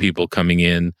have new people coming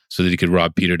in so that he could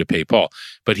rob Peter to pay Paul.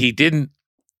 But he didn't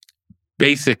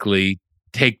basically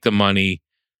take the money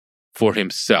for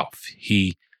himself.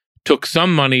 He took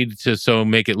some money to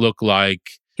make it look like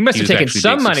he must have taken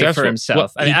some money for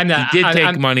himself. Well, he did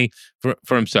take money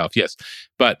for himself, yes,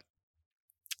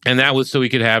 and that was so he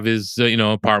could have his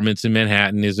apartments in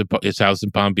Manhattan, his house in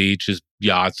Palm Beach, his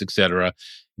yachts, etc.,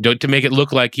 to make it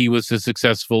look like he was a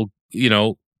successful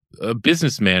a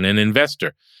businessman and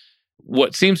investor.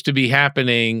 What seems to be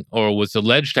happening, or was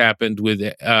alleged happened with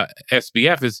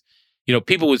SBF, is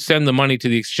people would send the money to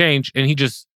the exchange, and he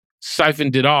just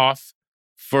siphoned it off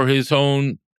for his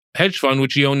own hedge fund,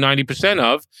 which he owned 90%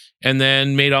 of, and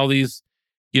then made all these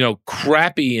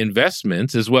crappy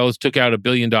investments, as well as took out $1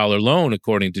 billion loan,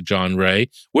 according to John Ray.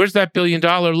 Where's that $1 billion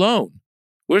loan?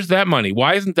 Where's that money?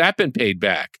 Why hasn't that been paid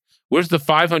back? Where's the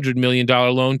 $500 million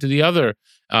loan to the other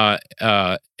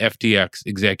FTX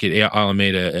executive,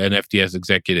 Alameda and FTS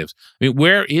executives? I mean,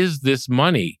 where is this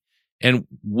money? And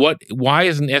why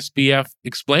isn't SBF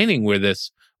explaining where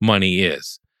this money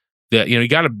is? That you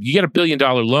get a $1 billion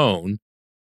loan,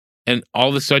 and all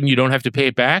of a sudden you don't have to pay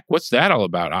it back? What's that all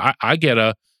about? I get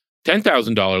a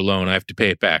 $10,000 loan, I have to pay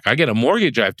it back. I get a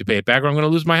mortgage, I have to pay it back, or I'm going to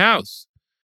lose my house.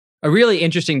 A really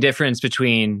interesting difference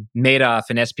between Madoff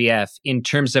and SBF in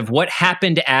terms of what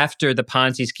happened after the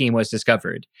Ponzi scheme was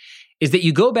discovered is that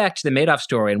you go back to the Madoff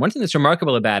story, and one thing that's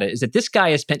remarkable about it is that this guy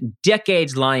has spent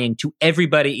decades lying to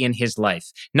everybody in his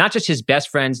life, not just his best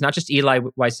friends, not just Eli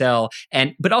Wiesel,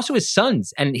 but also his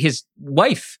sons and his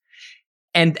wife.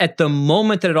 And at the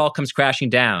moment that it all comes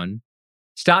crashing down,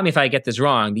 stop me if I get this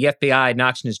wrong, the FBI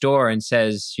knocks on his door and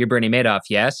says, "You're Bernie Madoff,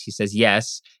 yes?" He says,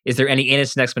 "Yes." "Is there any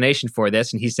innocent explanation for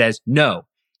this?" And he says, "No."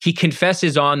 He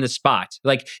confesses on the spot.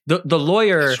 Like the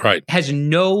lawyer has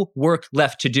no work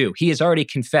left to do. He has already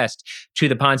confessed to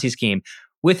the Ponzi scheme.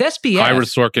 With SBF... Ira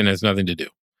Sorkin has nothing to do.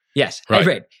 Yes,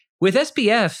 right. With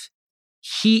SBF,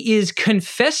 he is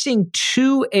confessing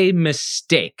to a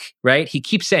mistake, right? He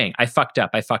keeps saying, I fucked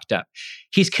up.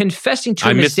 He's confessing to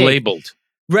a mistake. I mislabeled.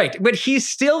 Right, but he's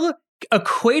still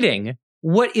equating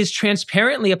what is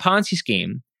transparently a Ponzi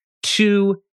scheme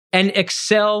to an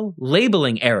Excel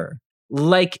labeling error.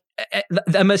 Like,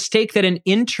 a mistake that an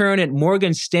intern at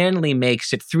Morgan Stanley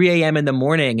makes at 3 a.m. in the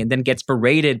morning and then gets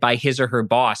berated by his or her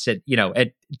boss at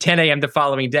 10 a.m. the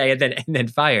following day and then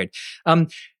fired.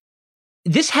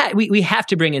 We have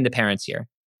to bring in the parents here,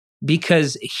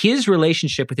 because his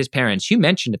relationship with his parents, you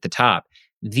mentioned at the top,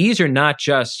 these are not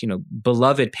just,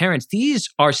 beloved parents. These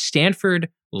are Stanford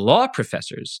law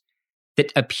professors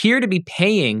that appear to be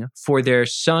paying for their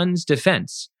son's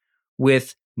defense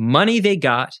with money they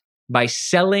got by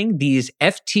selling these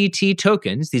FTT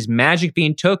tokens, these Magic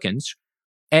Bean tokens,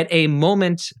 at a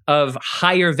moment of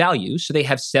higher value. So they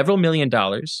have several $1 million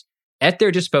at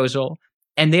their disposal,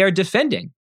 and they are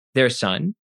defending their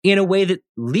son in a way that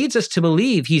leads us to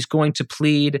believe he's going to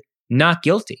plead not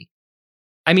guilty.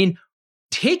 I mean,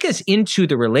 take us into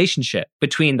the relationship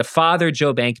between the father,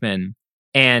 Joe Bankman,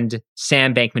 and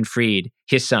Sam Bankman-Fried,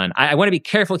 his son. I want to be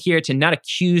careful here to not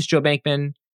accuse Joe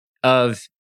Bankman of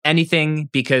anything,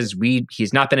 because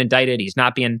he's not been indicted. He's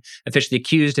not being officially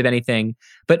accused of anything.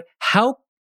 But how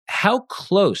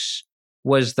close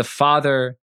was the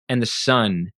father and the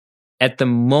son at the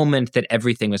moment that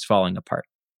everything was falling apart?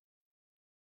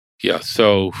 Yeah.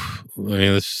 So,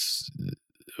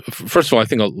 first of all, I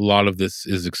think a lot of this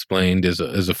is explained as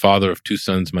a father of two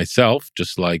sons myself,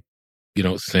 just like,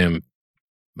 Joe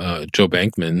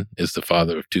Bankman is the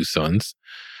father of two sons.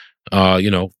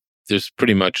 There's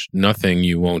pretty much nothing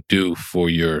you won't do for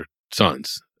your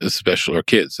sons, or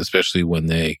kids, especially when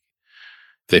they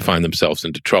find themselves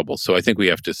into trouble. So I think we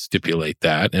have to stipulate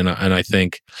that, and I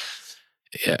think,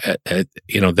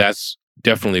 that's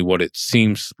definitely what it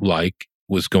seems like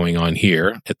was going on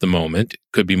here at the moment. It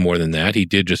could be more than that. He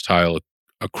did just hire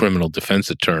a criminal defense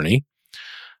attorney.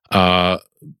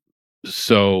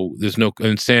 So there's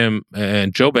and Sam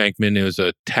and Joe Bankman is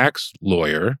a tax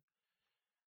lawyer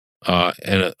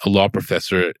and a law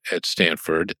professor at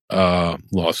Stanford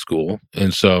Law School.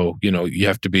 And so, you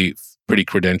have to be pretty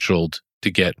credentialed to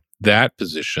get that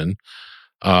position.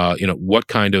 What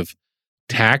kind of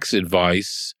tax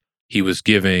advice he was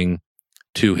giving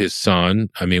to his son,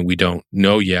 I mean, we don't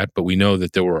know yet, but we know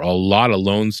that there were a lot of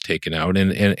loans taken out,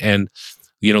 and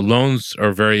loans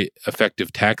are very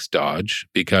effective tax dodge,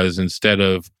 because instead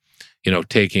of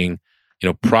taking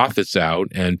profits out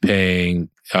and paying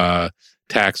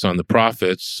tax on the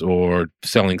profits, or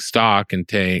selling stock and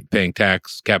paying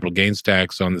capital gains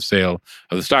tax on the sale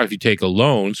of the stock, if you take a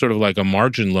loan, sort of like a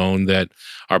margin loan that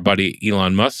our buddy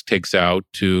Elon Musk takes out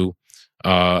to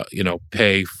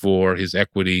pay for his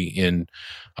equity in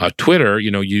Twitter,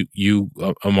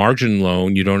 a margin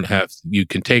loan, you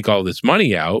can take all this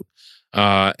money out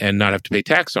and not have to pay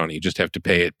tax on it. You just have to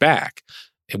pay it back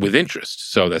with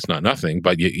interest. So that's not nothing,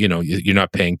 but you're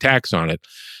not paying tax on it.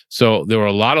 So there were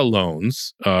a lot of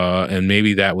loans, and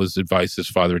maybe that was advice his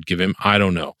father would give him. I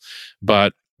don't know,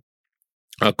 but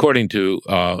according to,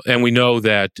 and we know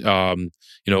that,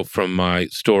 from my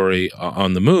story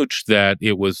on the mooch, that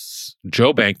it was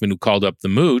Joe Bankman who called up the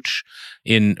mooch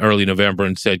in early November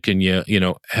and said, can you,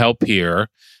 help here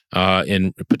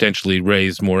and potentially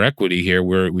raise more equity here,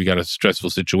 where we got a stressful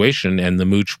situation. And the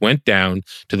mooch went down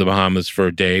to the Bahamas for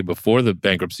a day before the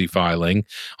bankruptcy filing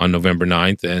on November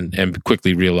 9th and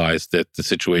quickly realized that the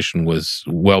situation was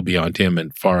well beyond him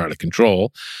and far out of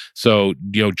control. So,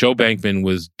 Joe Bankman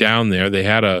was down there. They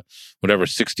had a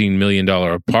 $16 million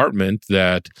apartment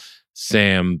that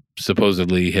Sam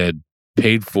supposedly had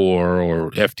paid for,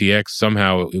 or FTX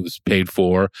somehow it was paid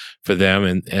for them,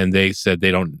 and they said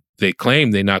they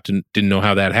claimed they didn't know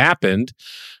how that happened,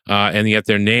 and yet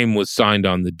their name was signed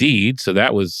on the deed, so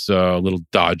that was a little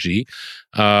dodgy.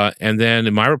 And then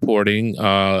in my reporting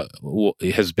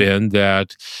has been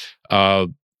that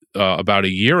about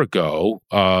a year ago,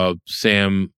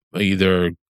 Sam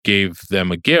either gave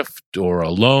them a gift or a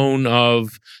loan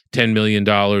of $10 million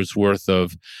worth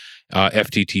of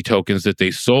FTT tokens that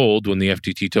they sold when the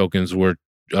FTT tokens were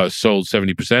sold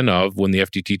 70% of, when the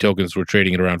FTT tokens were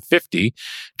trading at around 50,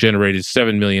 generated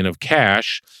 $7 million of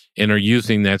cash, and are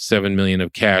using that $7 million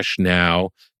of cash now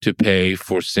to pay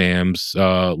for Sam's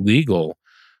legal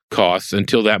costs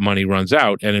until that money runs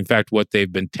out. And in fact, what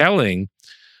they've been telling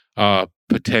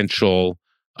potential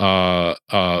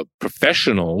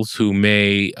professionals who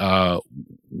may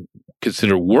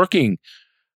consider working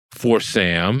for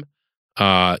Sam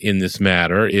in this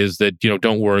matter is that,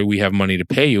 don't worry, we have money to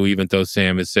pay you, even though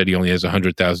Sam has said he only has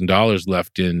 $100,000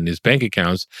 left in his bank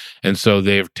accounts. And so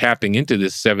they're tapping into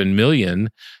this $7 million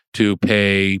to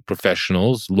pay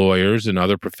professionals, lawyers, and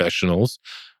other professionals,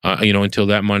 until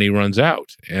that money runs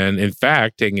out. And in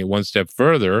fact, taking it one step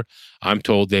further, I'm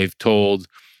told they've told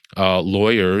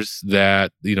lawyers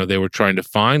that, they were trying to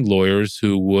find lawyers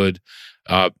who would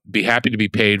be happy to be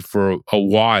paid for a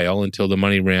while until the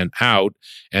money ran out,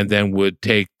 and then would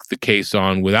take the case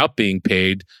on without being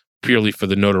paid purely for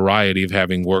the notoriety of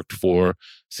having worked for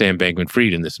Sam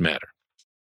Bankman-Fried in this matter.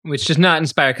 Which does not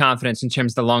inspire confidence in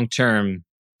terms of the long-term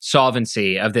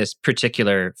solvency of this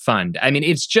particular fund. I mean,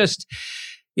 it's just,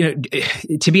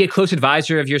 to be a close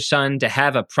advisor of your son, to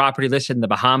have a property listed in the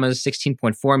Bahamas,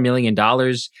 $16.4 million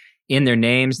in their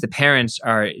names. The parents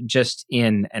are just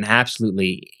in an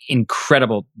absolutely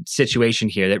incredible situation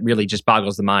here that really just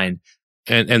boggles the mind.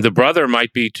 And the brother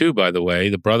might be too, by the way.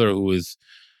 The brother who is,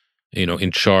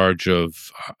 in charge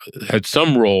of, had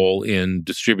some role in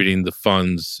distributing the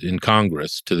funds in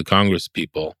Congress to the Congress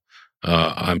people,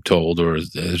 I'm told, or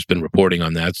there's been reporting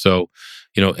on that. So,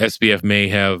 SBF may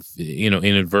have,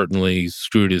 inadvertently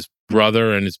screwed his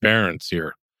brother and his parents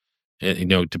here.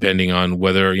 And, depending on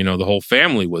whether, the whole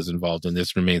family was involved in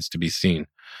this remains to be seen.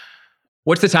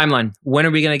 What's the timeline? When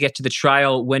are we going to get to the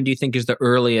trial? When do you think is the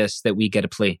earliest that we get a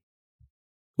plea?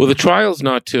 Well, the trial's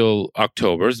not till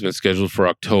October. It's been scheduled for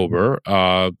October.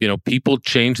 People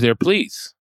change their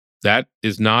pleas. That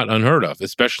is not unheard of,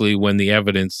 especially when the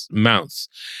evidence mounts.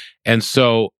 And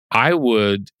so I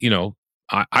would, when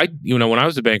I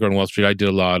was a banker on Wall Street, I did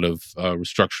a lot of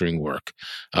restructuring work,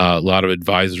 a lot of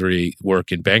advisory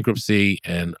work in bankruptcy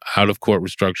and out-of-court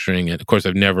restructuring. And of course,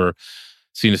 I've never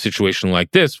seen a situation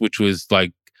like this, which was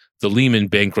like the Lehman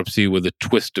bankruptcy with a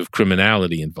twist of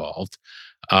criminality involved.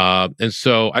 And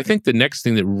so I think the next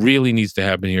thing that really needs to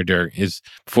happen here, Derek, is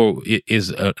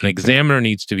an examiner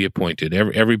needs to be appointed.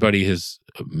 Everybody has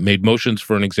made motions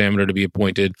for an examiner to be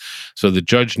appointed. So the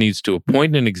judge needs to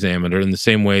appoint an examiner in the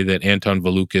same way that Anton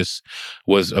Valukas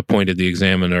was appointed the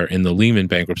examiner in the Lehman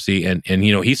bankruptcy. And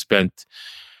he spent,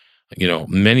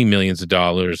 many millions of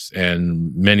dollars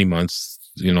and many months,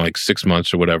 like 6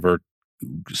 months or whatever,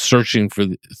 searching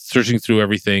through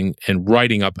everything and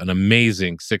writing up an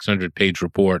amazing 600-page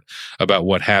report about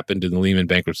what happened in the Lehman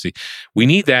bankruptcy. We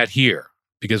need that here,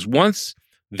 because once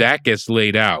that gets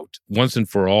laid out once and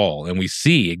for all, and we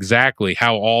see exactly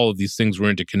how all of these things were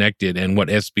interconnected and what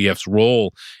SBF's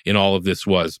role in all of this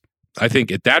was, I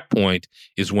think at that point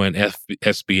is when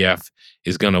SBF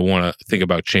is going to want to think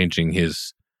about changing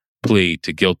his plea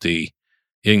to guilty,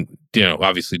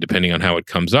 obviously depending on how it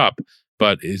comes up.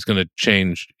 But he's going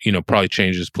to probably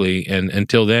change his plea. And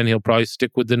until then, he'll probably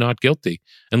stick with the not guilty,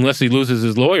 unless he loses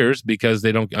his lawyers because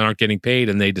they aren't getting paid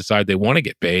and they decide they want to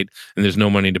get paid and there's no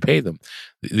money to pay them.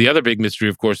 The other big mystery,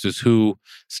 of course, is who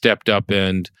stepped up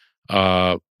and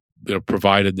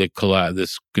provided this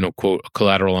quote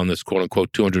collateral on this quote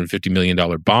unquote $250 million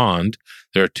bond.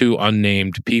 There are two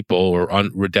unnamed people or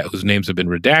whose names have been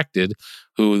redacted,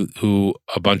 who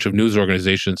a bunch of news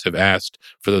organizations have asked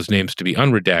for those names to be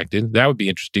unredacted. That would be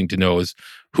interesting to know, is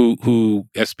who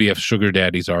SBF's sugar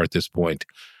daddies are at this point.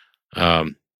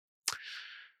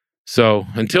 So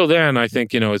until then, I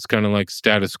think, it's kind of like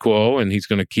status quo, and he's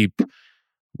going to keep,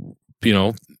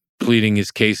 pleading his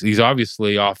case. He's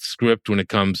obviously off script when it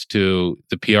comes to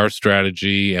the PR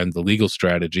strategy and the legal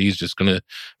strategy. He's just going to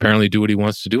apparently do what he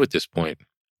wants to do at this point.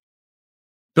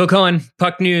 Bill Cohen,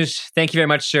 Puck News, thank you very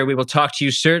much, sir. We will talk to you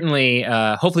certainly,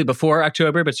 hopefully before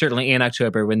October, but certainly in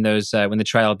October when the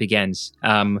trial begins.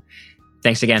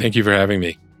 Thanks again. Thank you for having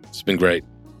me. It's been great.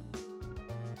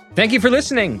 Thank you for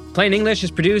listening. Plain English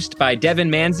is produced by Devin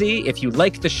Manzi. If you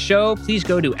like the show, please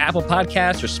go to Apple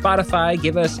Podcasts or Spotify,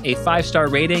 give us a 5-star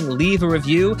rating, leave a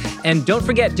review, and don't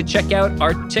forget to check out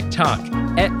our TikTok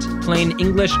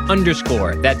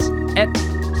 @PlainEnglish_. That's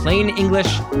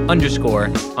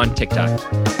 @PlainEnglish_ on TikTok.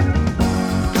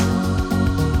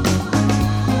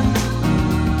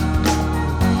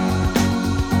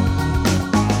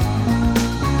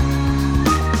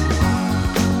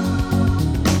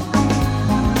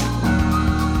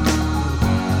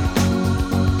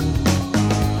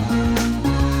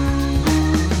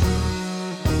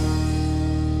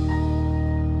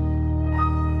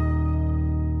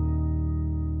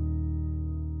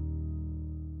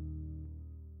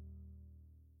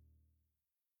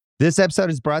 This episode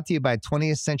is brought to you by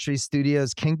 20th Century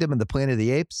Studios' Kingdom of the Planet of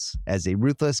the Apes. As a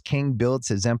ruthless king builds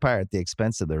his empire at the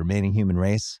expense of the remaining human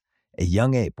race, a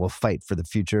young ape will fight for the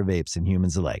future of apes and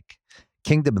humans alike.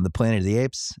 Kingdom of the Planet of the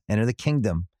Apes. Enter the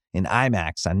kingdom in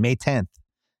IMAX on May 10th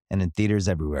and in theaters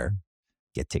everywhere.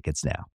 Get tickets now.